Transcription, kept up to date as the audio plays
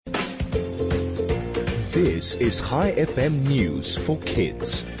This is ChaiFM News for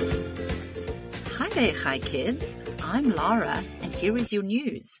Kids. Hi there, Hi Kids. I'm Lara, and here is your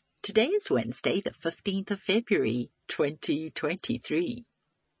news. Today is Wednesday, the 15th of February, 2023.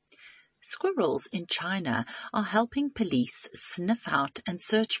 Squirrels in China are helping police sniff out and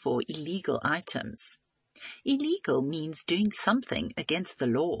search for illegal items. Illegal means doing something against the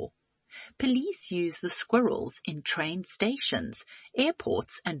law. Police use the squirrels in train stations,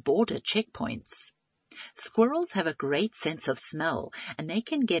 airports, and border checkpoints. Squirrels have a great sense of smell, and they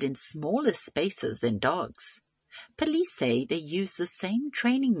can get in smaller spaces than dogs. Police say they use the same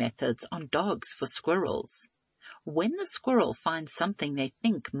training methods on dogs for squirrels. When the squirrel finds something they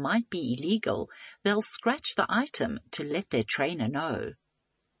think might be illegal, they'll scratch the item to let their trainer know.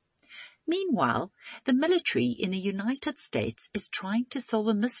 Meanwhile, the military in the United States is trying to solve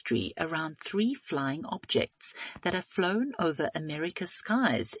a mystery around 3 flying objects that have flown over America's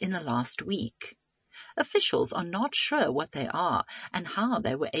skies in the last week. Officials are not sure what they are and how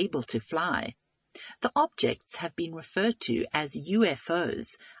they were able to fly. The objects have been referred to as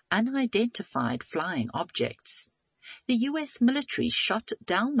UFOs, unidentified flying objects. The U.S. military shot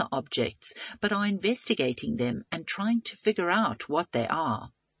down the objects, but are investigating them and trying to figure out what they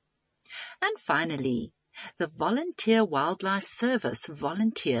are. And finally, the Volunteer Wildlife Service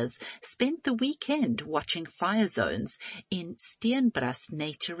volunteers spent the weekend watching fire zones in Steenbras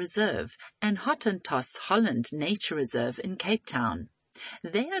Nature Reserve and Hottentots Holland Nature Reserve in Cape Town.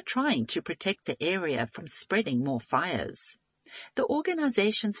 They are trying to protect the area from spreading more fires. The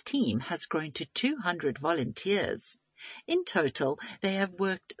organization's team has grown to 200 volunteers. In total, they have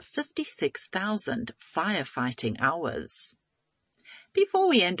worked 56,000 firefighting hours. Before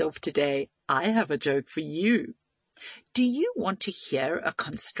we end off today, I have a joke for you. Do you want to hear a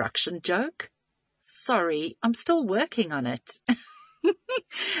construction joke? Sorry, I'm still working on it.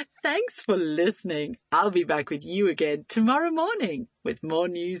 Thanks for listening. I'll be back with you again tomorrow morning with more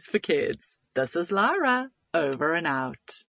news for kids. This is Lara, over and out.